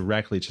compare him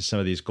directly to some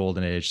of these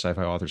golden age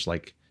sci-fi authors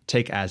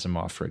take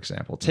Asimov, for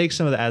example. Take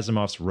some of the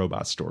Asimov's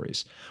robot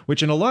stories,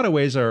 which in a lot of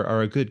ways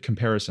are a good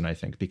comparison, I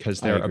think, because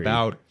they're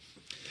about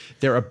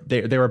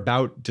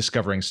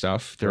discovering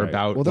stuff. They're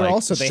about they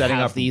setting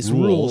have up these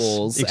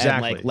rules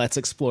exactly. And let's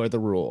explore the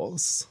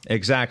rules.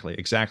 Exactly.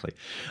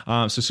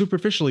 So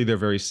superficially, they're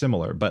very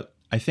similar, but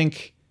I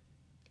think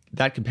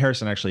that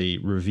comparison actually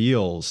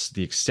reveals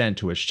the extent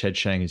to which Ted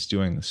Chiang is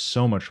doing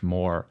so much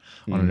more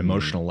on an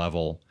emotional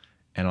level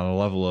and on a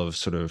level of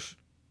sort of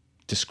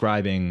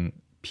describing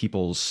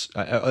people's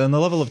on the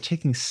level of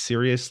taking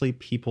seriously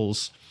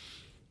people's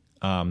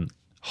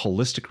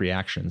holistic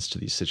reactions to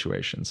these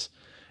situations.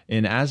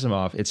 In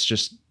Asimov, it's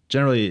just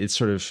generally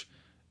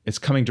it's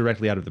coming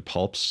directly out of the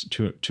pulps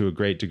to a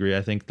great degree.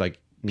 I think like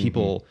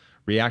people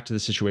react to the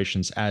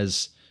situations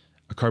as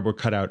a cardboard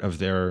cutout of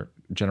their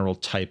general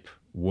type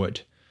would.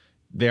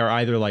 They are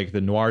either like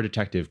the noir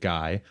detective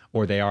guy,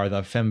 or they are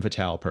the femme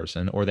fatale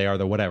person, or they are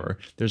the whatever.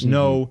 There's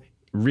no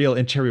real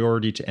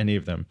interiority to any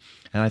of them.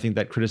 And I think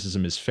that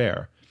criticism is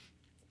fair,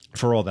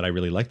 for all that I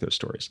really like those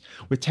stories.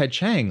 With Ted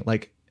Chiang,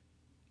 like,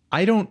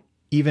 I don't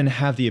even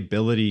have the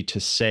ability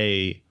to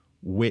say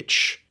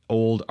which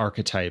old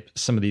archetype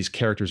some of these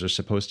characters are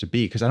supposed to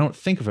be, because I don't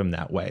think of them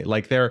that way.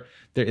 Like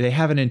they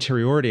have an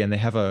interiority, and they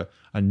have a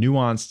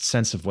nuanced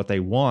sense of what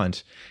they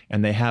want,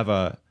 and they have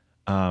a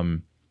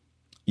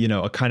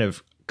kind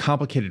of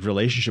complicated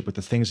relationship with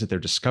the things that they're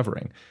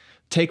discovering.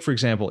 Take, for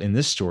example, in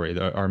this story,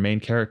 our main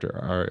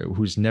character,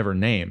 who's never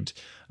named,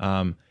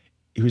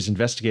 who's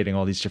investigating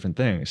all these different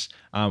things.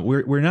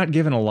 We're not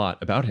given a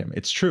lot about him.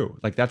 It's true.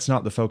 Like, that's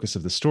not the focus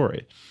of the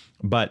story.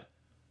 But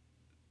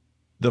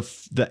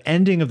the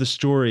ending of the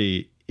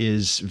story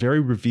is very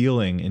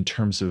revealing in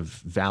terms of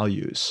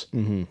values,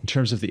 in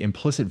terms of the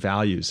implicit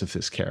values of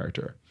this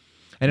character.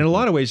 And in a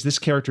lot of ways, this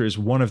character is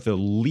one of the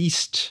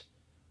least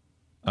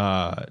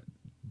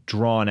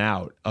drawn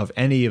out of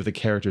any of the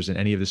characters in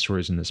any of the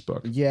stories in this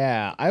book.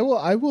 Yeah, I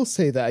will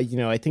say that,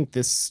 I think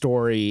this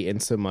story, in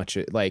so much,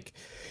 like,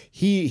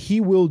 he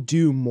will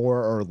do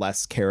more or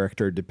less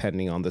character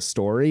depending on the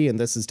story, and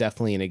this is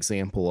definitely an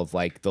example of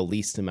like the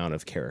least amount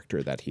of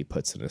character that he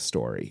puts in a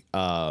story.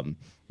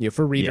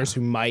 For readers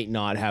who might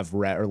not have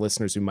read, or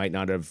listeners who might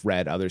not have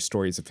read other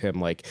stories of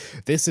him, like,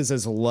 this is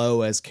as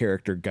low as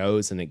character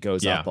goes, and it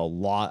goes up a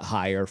lot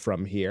higher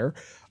from here.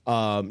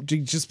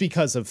 Just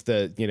because of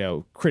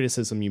the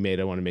criticism you made.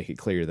 I want to make it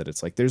clear that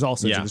it's like there's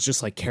also it's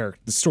just like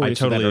the stories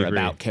that are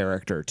about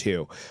character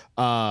too.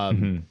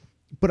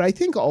 But I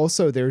think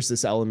also there's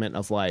this element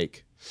of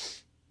like,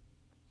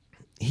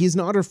 he's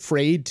not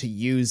afraid to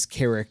use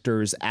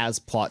characters as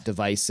plot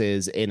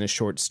devices in a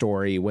short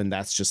story when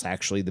that's just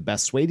actually the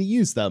best way to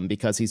use them,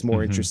 because he's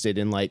more interested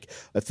in like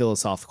a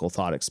philosophical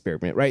thought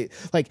experiment, right?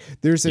 Like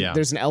there's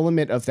an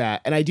element of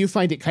that. And I do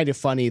find it kind of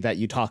funny that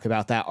you talk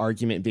about that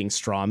argument being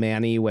straw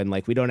manny when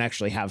like we don't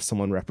actually have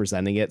someone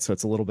representing it. So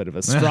it's a little bit of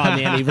a straw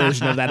manny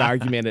version of that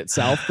argument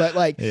itself. But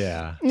like,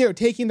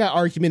 taking that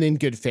argument in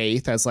good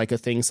faith as like a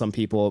thing some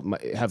people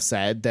have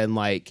said, then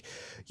like,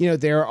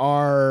 there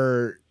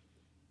are,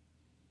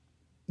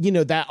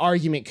 that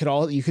argument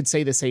you could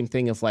say the same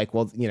thing of like,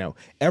 well,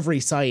 every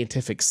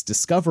scientific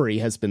discovery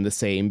has been the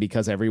same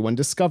because everyone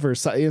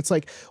discovers. It's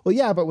like, well,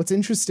 yeah, but what's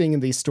interesting in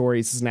these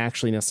stories isn't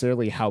actually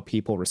necessarily how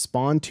people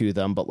respond to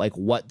them, but like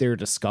what they're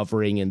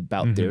discovering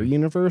about their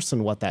universe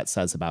and what that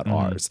says about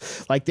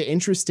ours. Like the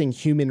interesting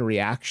human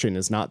reaction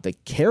is not the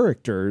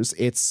characters,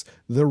 it's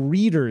the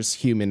reader's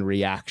human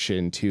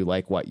reaction to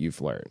like what you've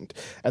learned.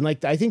 And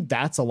like, I think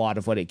that's a lot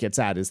of what it gets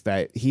at, is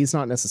that he's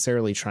not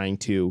necessarily trying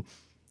to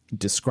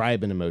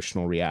describe an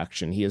emotional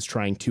reaction. He is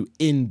trying to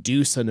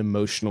induce an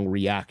emotional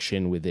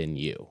reaction within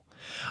you.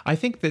 I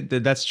think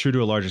that's true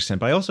to a large extent,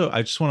 but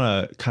I just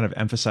want to kind of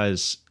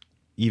emphasize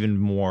even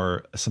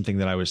more something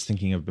that I was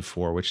thinking of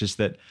before, which is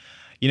that,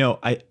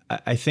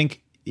 I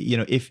think,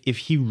 if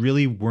he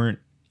really weren't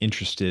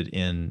interested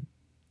in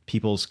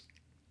people's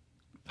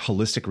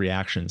holistic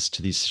reactions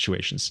to these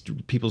situations,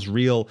 people's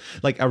real,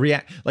 like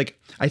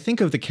I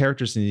think of the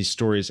characters in these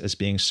stories as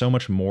being so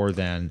much more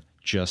than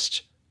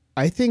just,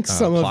 I think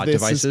some of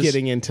this devices is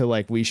getting into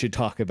like, we should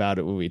talk about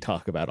it when we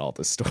talk about all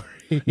the stories.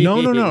 No.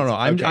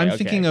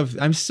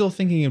 I'm still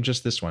thinking of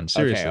just this one.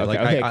 Seriously.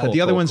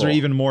 The other ones are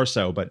even more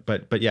so,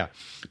 but yeah.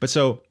 But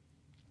so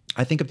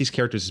I think of these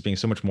characters as being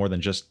so much more than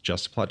just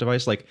a plot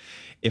device. Like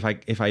if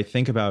I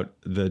think about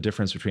the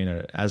difference between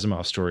an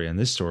Asimov story and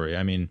this story,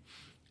 I mean,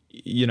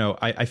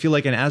 I feel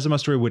like an Asimov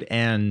story would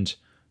end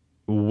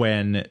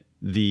when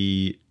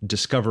the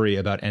discovery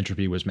about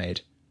entropy was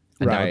made.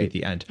 And that would be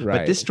the end. Right.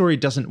 But this story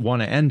doesn't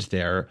want to end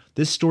there.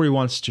 This story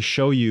wants to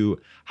show you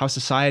how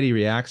society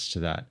reacts to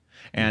that,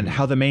 and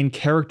how the main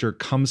character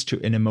comes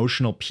to an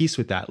emotional peace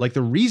with that. Like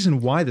the reason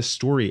why the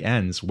story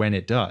ends when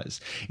it does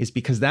is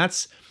because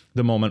that's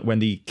the moment when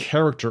the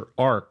character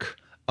arc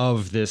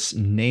of this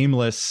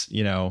nameless,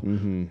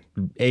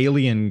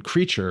 alien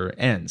creature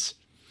ends.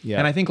 Yeah.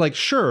 And I think like,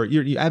 sure,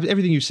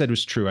 everything you said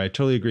was true. I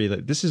totally agree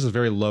that this is a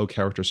very low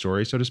character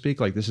story, so to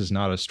speak. Like this is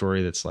not a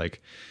story that's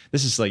like,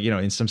 this is like,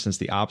 in some sense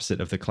the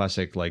opposite of the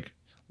classic like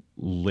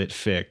lit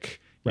fic,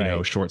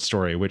 short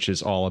story, which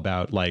is all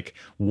about like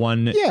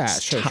one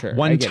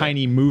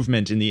tiny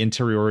movement in the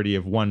interiority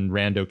of one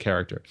rando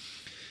character.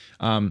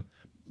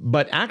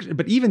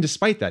 But even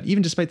despite that,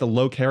 even despite the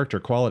low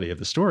character quality of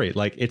the story,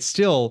 like it's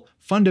still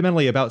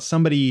fundamentally about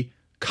somebody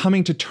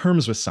coming to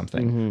terms with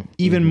something,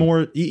 even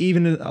more,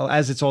 even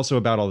as it's also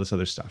about all this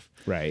other stuff.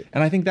 Right.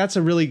 And I think that's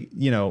a really,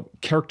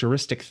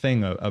 characteristic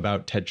thing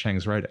about Ted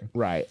Chiang's writing.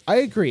 Right. I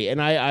agree.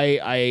 And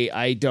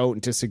I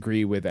don't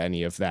disagree with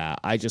any of that.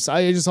 I just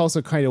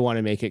also kind of want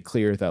to make it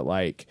clear that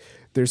like,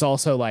 there's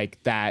also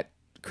like that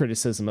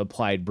criticism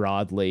applied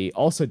broadly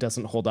also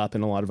doesn't hold up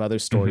in a lot of other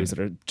stories that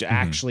are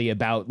actually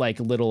about like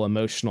little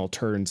emotional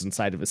turns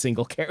inside of a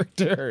single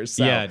character.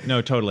 So. Yeah,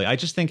 no, totally. I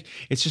just think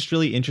it's just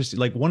really interesting.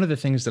 Like one of the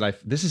things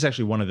this is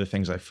actually one of the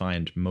things I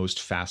find most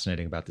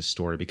fascinating about this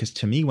story, because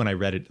to me, when I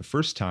read it the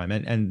first time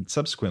and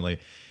subsequently,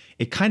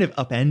 it kind of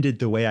upended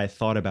the way I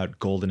thought about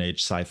Golden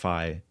Age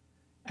sci-fi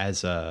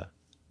as a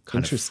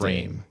kind of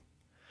frame.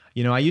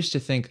 I used to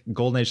think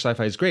Golden Age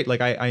sci-fi is great. Like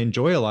I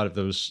enjoy a lot of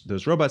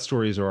those robot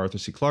stories or Arthur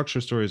C. Clarke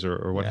Show stories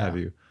or what have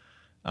you.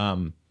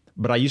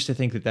 But I used to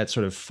think that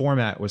sort of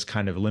format was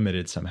kind of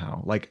limited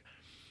somehow. Like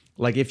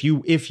if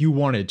you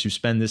wanted to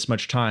spend this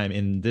much time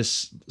in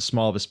this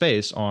small of a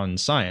space on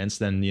science,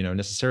 then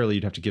necessarily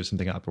you'd have to give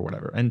something up or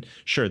whatever. And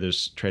sure,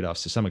 there's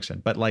trade-offs to some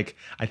extent. But like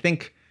I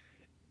think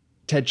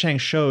Ted Chiang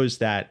shows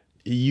that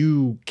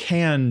you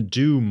can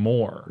do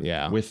more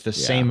with the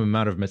same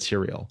amount of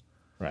material.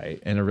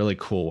 Right. In a really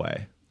cool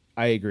way.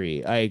 I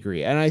agree.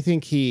 And I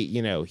think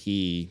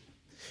we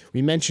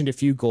mentioned a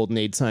few Golden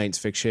Age science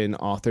fiction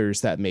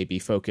authors that maybe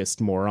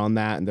focused more on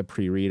that in the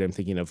pre-read. I'm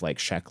thinking of like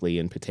Sheckley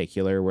in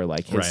particular, where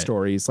like his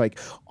stories, like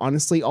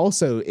honestly,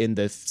 also in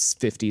the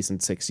 50s and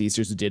 60s,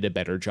 just did a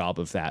better job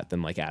of that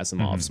than like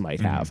Asimov's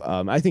might have.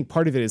 I think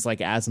part of it is like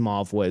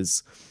Asimov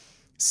was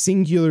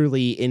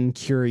singularly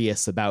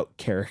incurious about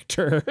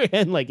character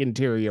and like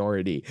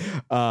interiority,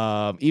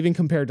 even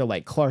compared to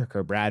like Clarke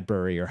or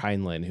Bradbury or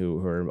Heinlein,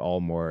 who are all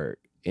more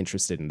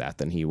interested in that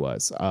than he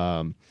was.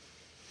 I'll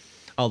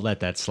let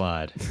that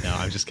slide. No,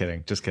 I'm just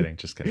kidding.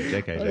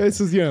 JK. This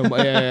is,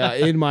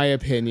 in my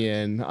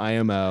opinion,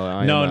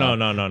 IMO. No.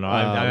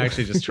 I'm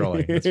actually just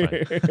trolling. That's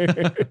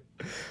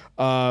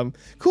fine.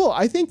 Cool.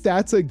 I think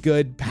that's a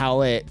good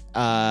palate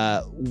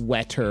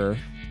wetter.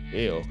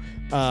 Ew.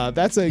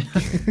 That's a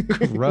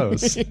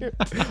gross.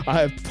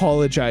 I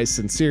apologize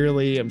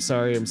sincerely. I'm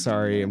sorry.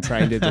 I'm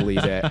trying to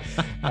delete it.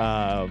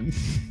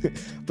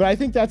 But I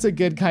think that's a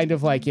good kind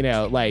of like,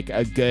 like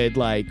a good,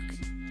 like,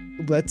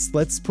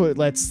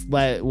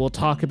 we'll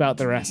talk about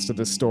the rest of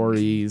the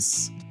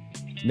stories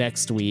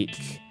next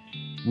week.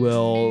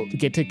 We'll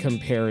get to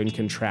compare and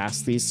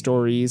contrast these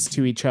stories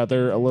to each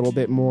other a little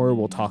bit more.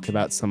 We'll talk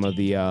about some of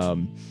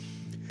the,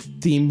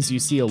 themes you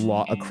see a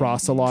lot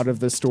across a lot of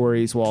the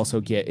stories. We'll also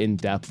get in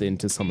depth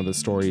into some of the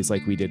stories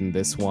like we did in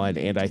this one.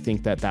 And I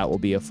think that will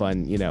be a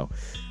fun,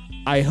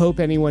 I hope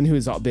anyone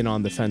who's been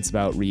on the fence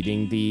about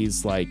reading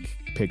these, like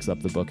picks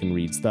up the book and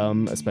reads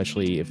them,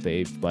 especially if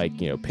they've like,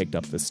 picked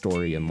up the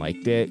story and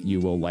liked it. You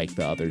will like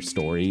the other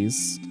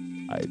stories.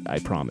 I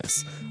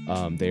promise.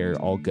 They're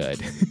all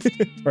good,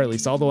 or at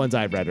least all the ones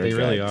I've read are They good.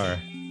 really are.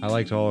 I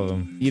liked all of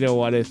them.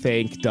 Want to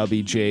thank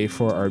WJ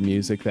for our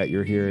music that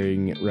you're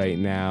hearing right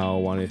now.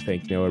 Want to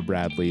thank Noah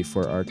Bradley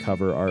for our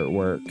cover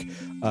artwork.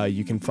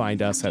 You can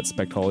find us at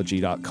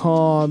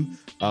spectology.com.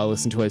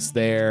 Listen to us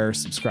there.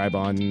 Subscribe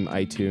on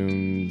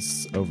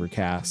iTunes,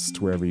 Overcast,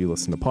 wherever you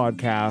listen to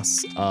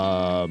podcasts.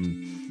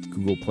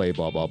 Google Play,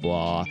 blah, blah,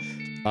 blah.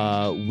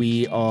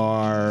 We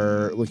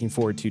are looking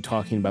forward to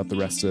talking about the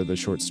rest of the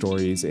short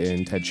stories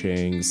in Ted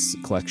Chiang's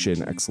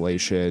collection,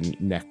 Exhalation,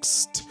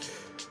 next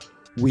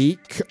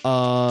week.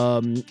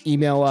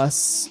 Email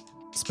us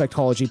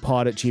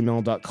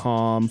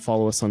spectologypod@gmail.com.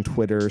 Follow us on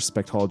Twitter,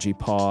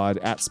 spectologypod,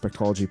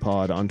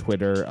 @spectologypod on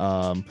Twitter.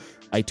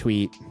 I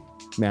tweet.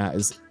 Matt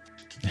is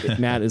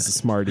a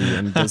smarty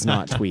and does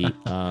not tweet,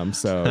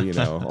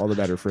 so all the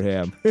better for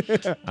him.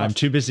 I'm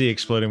too busy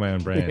exploding my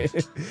own brain.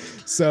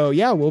 So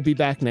yeah, we'll be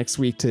back next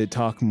week to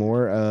talk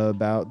more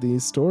about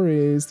these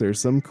stories.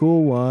 There's some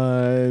cool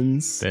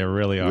ones. They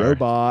really are.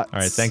 Robots. All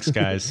right, thanks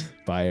guys.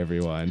 Bye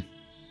everyone.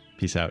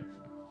 Peace out.